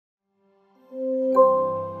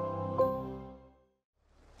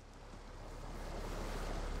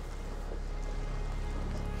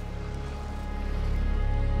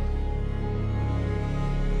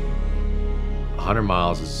100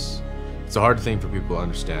 miles it's a hard thing for people to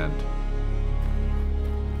understand.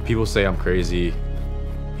 People say I'm crazy.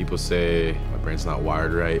 People say my brain's not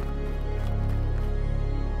wired right.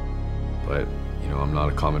 But, you know, I'm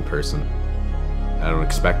not a common person. I don't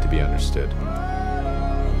expect to be understood.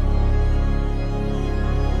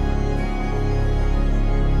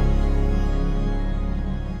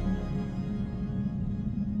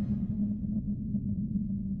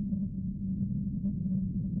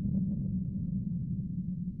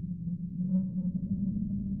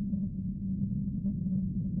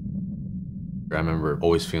 I remember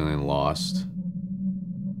always feeling lost.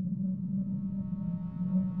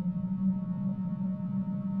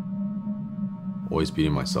 Always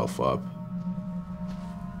beating myself up.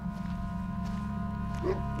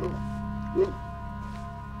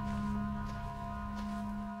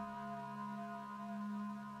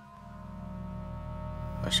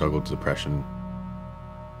 I struggled with depression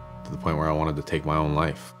to the point where I wanted to take my own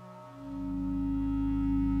life.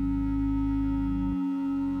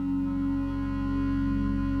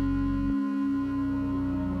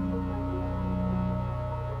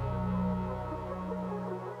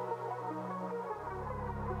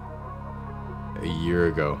 A year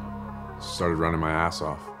ago, started running my ass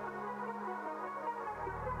off.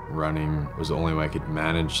 Running was the only way I could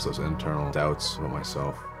manage those internal doubts about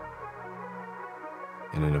myself.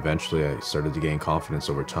 And then eventually I started to gain confidence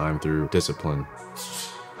over time through discipline.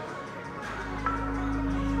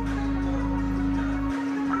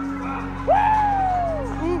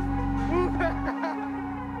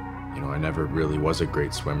 You know, I never really was a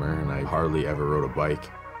great swimmer and I hardly ever rode a bike.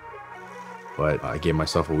 But I gave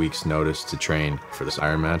myself a week's notice to train for this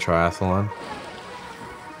Ironman triathlon.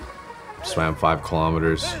 Swam 5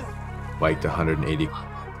 kilometers, biked 180,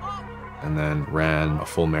 and then ran a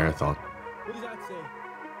full marathon. What does that say?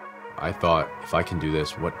 I thought, if I can do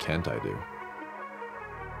this, what can't I do?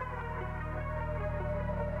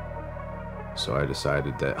 So I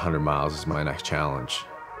decided that 100 miles is my next challenge.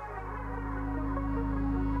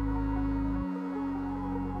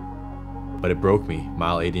 But it broke me.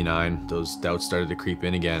 Mile 89, those doubts started to creep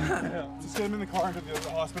in again. Just get him in the car into the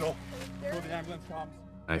hospital before the ambulance comes.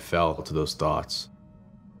 I fell to those thoughts,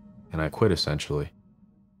 and I quit essentially.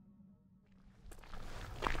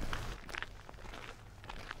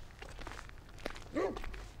 I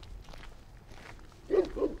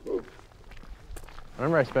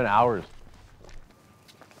remember I spent hours.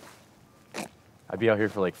 I'd be out here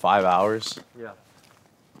for like 5 hours. Yeah.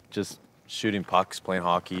 Just shooting pucks, playing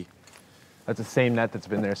hockey. That's the same net that's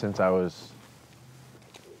been there since I was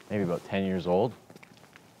maybe about 10 years old.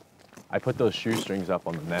 I put those shoestrings up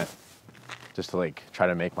on the net just to like try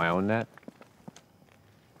to make my own net.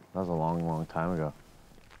 That was a long, long time ago.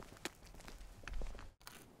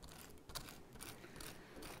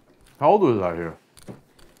 How old was I here?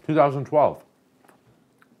 2012.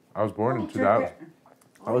 I was born in 2000.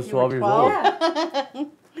 I was 12 years old. That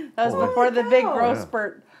was before the big growth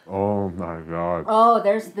spurt. Oh my God. Oh,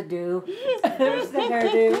 there's the do. There's the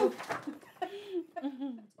hairdo.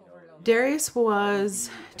 Darius was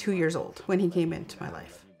 2 years old when he came into my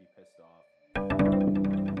life.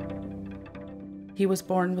 He was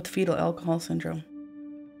born with fetal alcohol syndrome,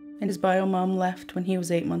 and his bio mom left when he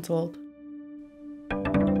was 8 months old.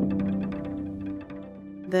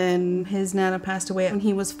 Then his nana passed away when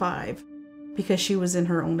he was 5 because she was in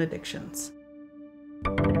her own addictions.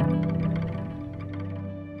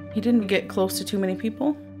 He didn't get close to too many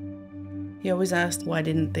people. He always asked, why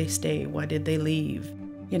didn't they stay? Why did they leave?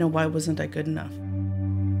 You know, why wasn't I good enough?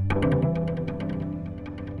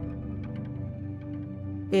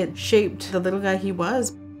 It shaped the little guy he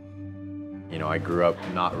was. You know, I grew up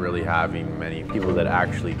not really having many people that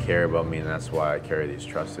actually care about me, and that's why I carry these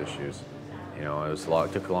trust issues. You know, it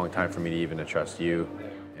took a long time for me to even trust you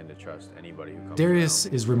and to trust anybody who comes Darius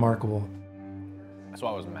around. is remarkable. That's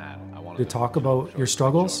why I was mad. I wanted To talk about your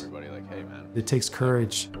struggles, show everybody, like, hey man, it takes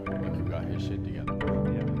courage. look who got his shit together.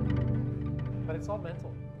 Yeah. But it's all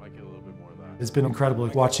mental. I like it a little bit more of that. It's been incredible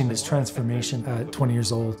watching his transformation at 20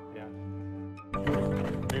 years old.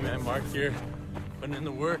 Hey man, Mark here, putting in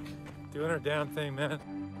the work, doing our damn thing, man.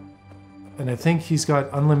 And I think he's got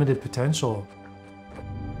unlimited potential.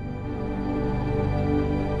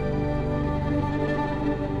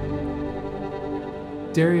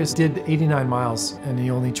 Darius did 89 miles and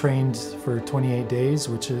he only trained for 28 days,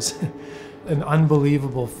 which is an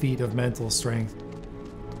unbelievable feat of mental strength.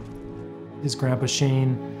 His grandpa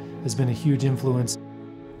Shane has been a huge influence.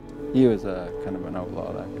 He was a kind of an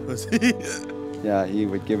outlaw. That guy. Was he? Yeah, he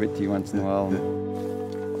would give it to you once in a while.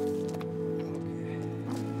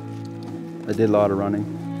 I did a lot of running.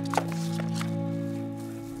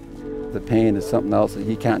 The pain is something else that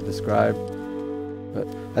he can't describe. But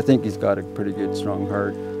I think he's got a pretty good, strong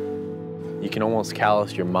heart. You can almost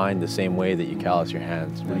callous your mind the same way that you callous your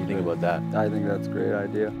hands. What do you think about that? I think that's a great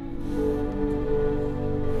idea.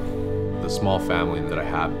 The small family that I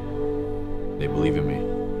have, they believe in me.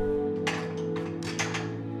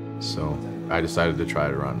 So I decided to try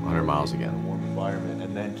to run 100 miles again. Warm environment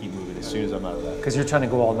and then keep moving as soon as I'm out of that. Because you're trying to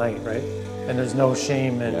go all night, right? And there's no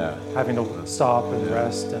shame in having to stop and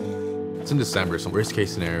rest. And It's in December, so worst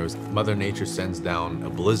case scenario is Mother Nature sends down a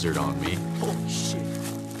blizzard on me. Holy shit.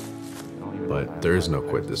 But there is no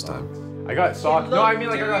quit this time. I got socks. No, I mean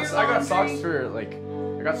like I got socks for like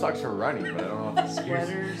I got socks for running, but I don't know if it's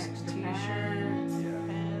Sweaters, t-shirts,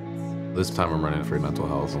 pants. This time I'm running for mental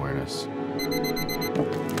health awareness.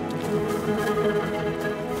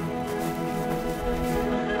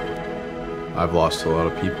 I've lost a lot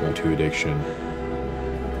of people to addiction.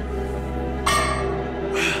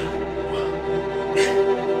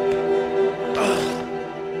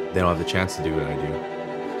 They don't have the chance to do what I do.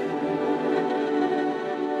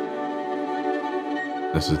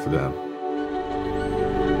 This is for them.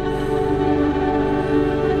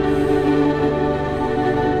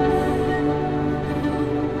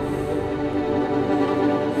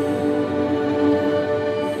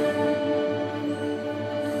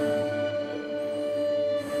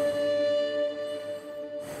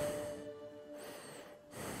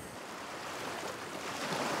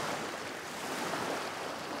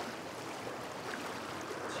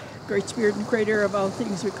 Great Spirit and Creator of all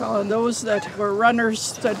things, we call on those that were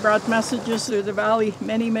runners that brought messages through the valley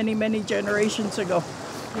many, many, many generations ago.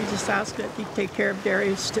 We just ask that you take care of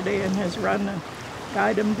Darius today in his run and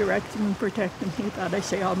guide him, direct him, and protect him. With that, I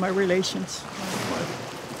say all my relations.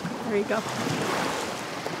 There you go.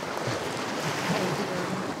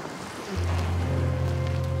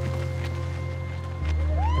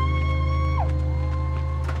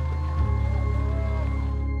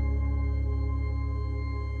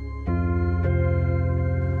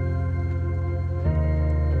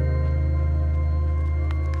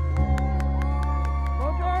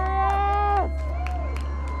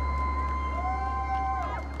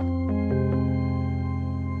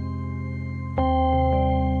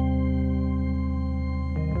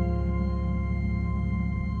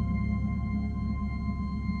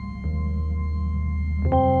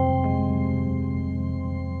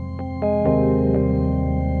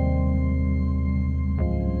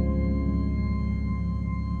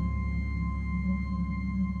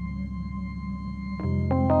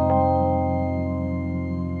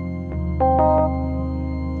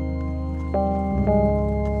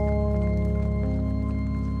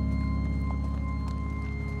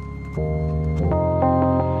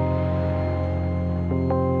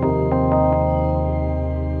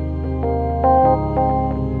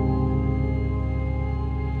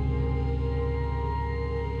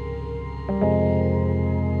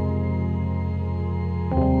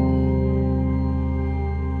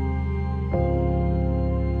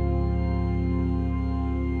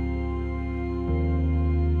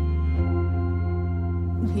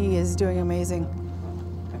 He is doing amazing.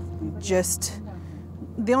 Just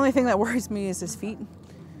the only thing that worries me is his feet.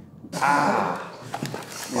 Yeah.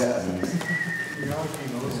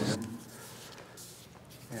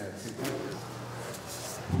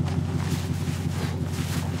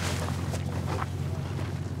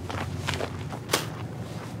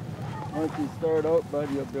 Once you start out, bud,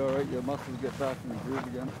 you'll be all right. Your muscles get back in the groove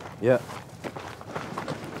again. Yeah.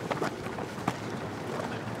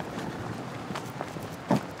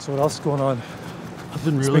 so what else is going on?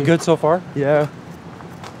 Nothing It's really. been good so far? Yeah.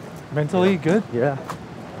 Mentally good? Yeah.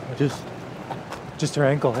 Just your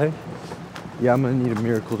ankle, hey? Yeah, I'm gonna need a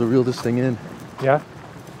miracle to reel this thing in. Yeah?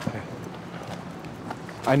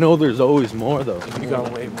 I know there's always more though. You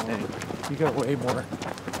got way more. You got way more.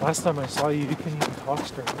 Last time I saw you, you couldn't even talk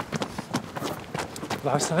straight.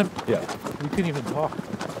 Last time? Yeah. You couldn't even talk.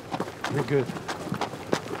 You're good.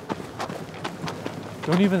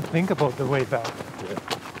 Don't even think about the way back. Yeah.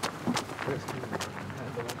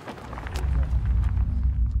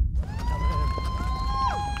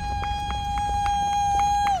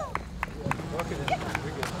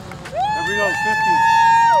 Here we go, 50.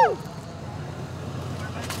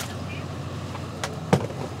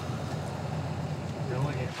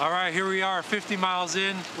 All right, here we are, 50 miles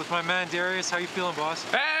in with my man Darius. How you feeling, boss?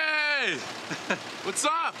 Hey! What's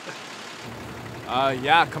up?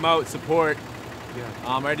 Yeah, come out, support. Yeah.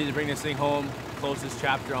 I'm ready to bring this thing home, close this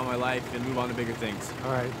chapter on my life, and move on to bigger things.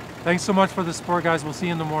 All right. Thanks so much for the support, guys. We'll see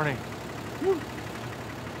you in the morning. Good.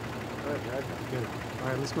 All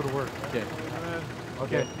right, let's go to work. Okay.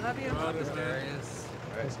 Okay. Love you. Darius.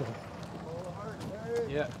 Let's go.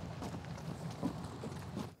 Yeah.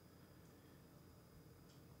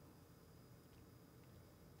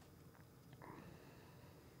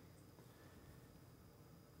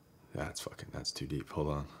 That's too deep. Hold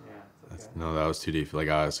on. Yeah, it's okay. No, that was too deep. Like,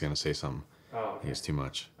 I was going to say something. Oh, okay. I think it's too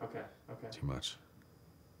much. Okay, okay. Too much.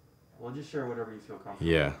 Well, just share whatever you feel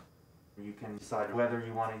comfortable. Yeah. You can decide whether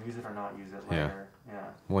you want to use it or not use it later. Yeah.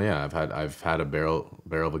 Well, yeah, I've had a barrel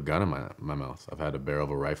of a gun in my mouth. I've had a barrel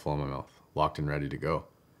of a rifle in my mouth, locked and ready to go.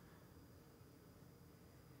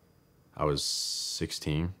 I was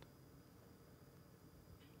 16,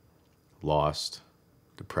 lost,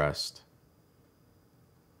 depressed,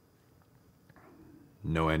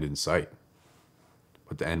 no end in sight,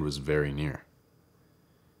 but the end was very near.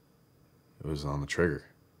 It was on the trigger.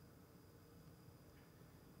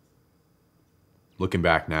 Looking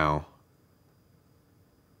back now,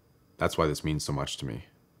 that's why this means so much to me.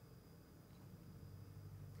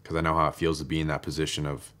 Because I know how it feels to be in that position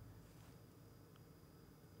of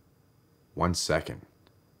 1 second,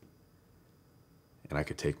 and I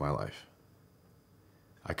could take my life.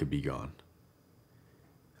 I could be gone.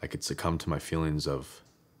 I could succumb to my feelings of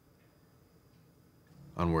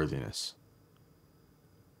unworthiness.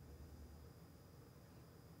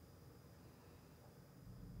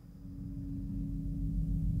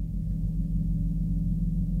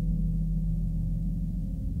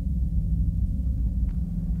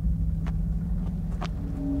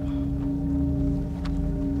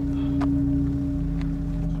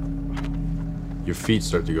 Your feet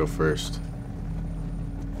start to go first.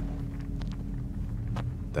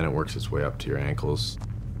 Then it works its way up to your ankles,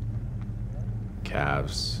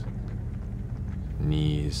 calves,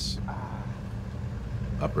 knees,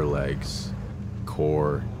 upper legs,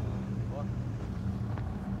 core,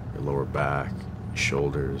 your lower back,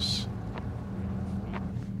 shoulders.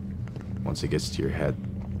 Once it gets to your head,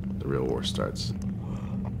 the real war starts.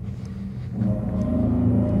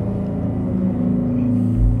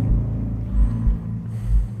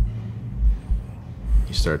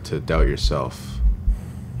 You start to doubt yourself.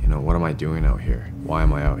 You know, what am I doing out here? Why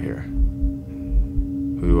am I out here?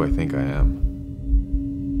 Who do I think I am?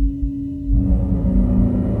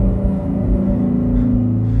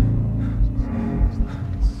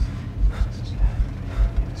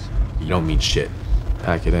 You don't mean shit.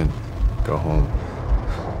 Pack it in. Go home.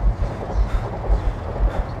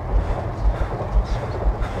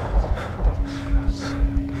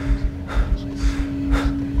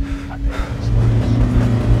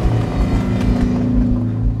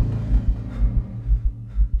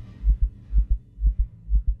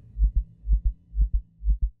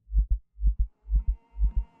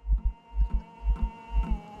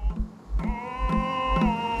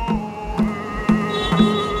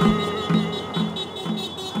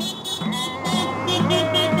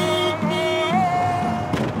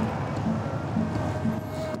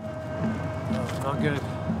 Not good.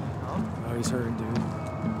 Oh, he's hurting, dude.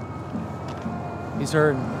 He's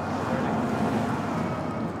hurting.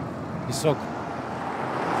 He's so...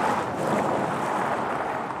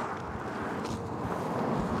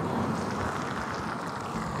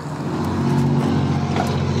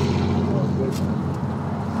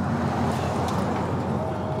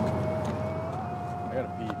 I gotta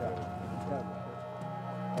pee.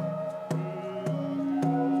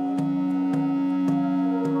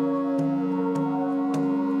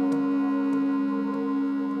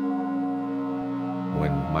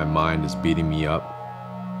 When my mind is beating me up,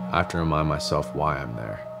 I have to remind myself why I'm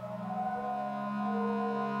there.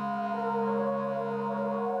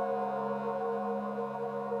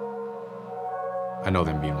 I know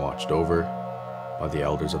that I'm being watched over by the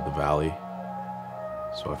elders of the valley,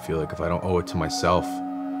 so I feel like if I don't owe it to myself,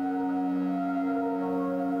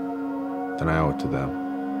 then I owe it to them.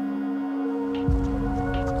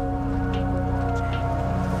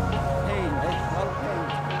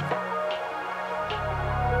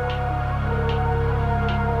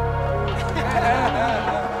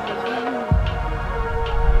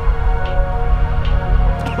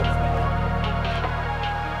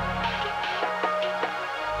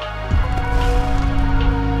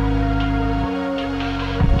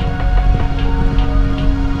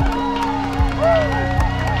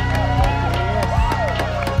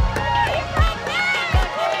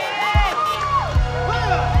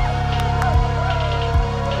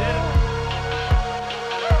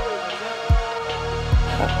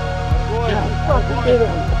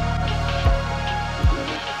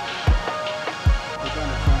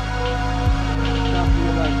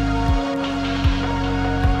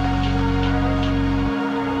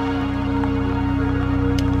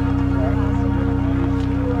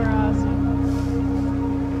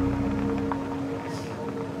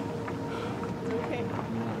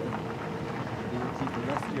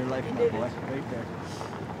 your life, my boy, right there.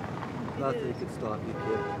 Nothing could stop you,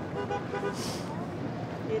 kid.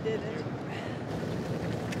 You did it.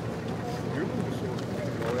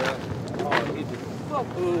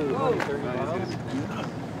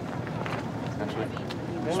 Actually,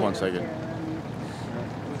 just 1 second.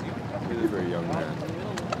 He's a very young man.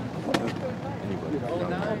 Anybody, young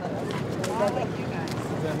man.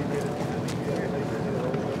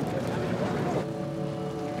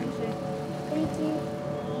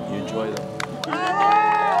 You enjoy them.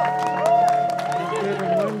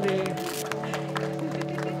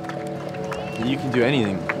 You can do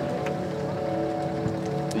anything.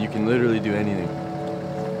 You can literally do anything.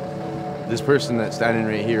 This person that's standing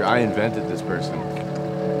right here, I invented this person.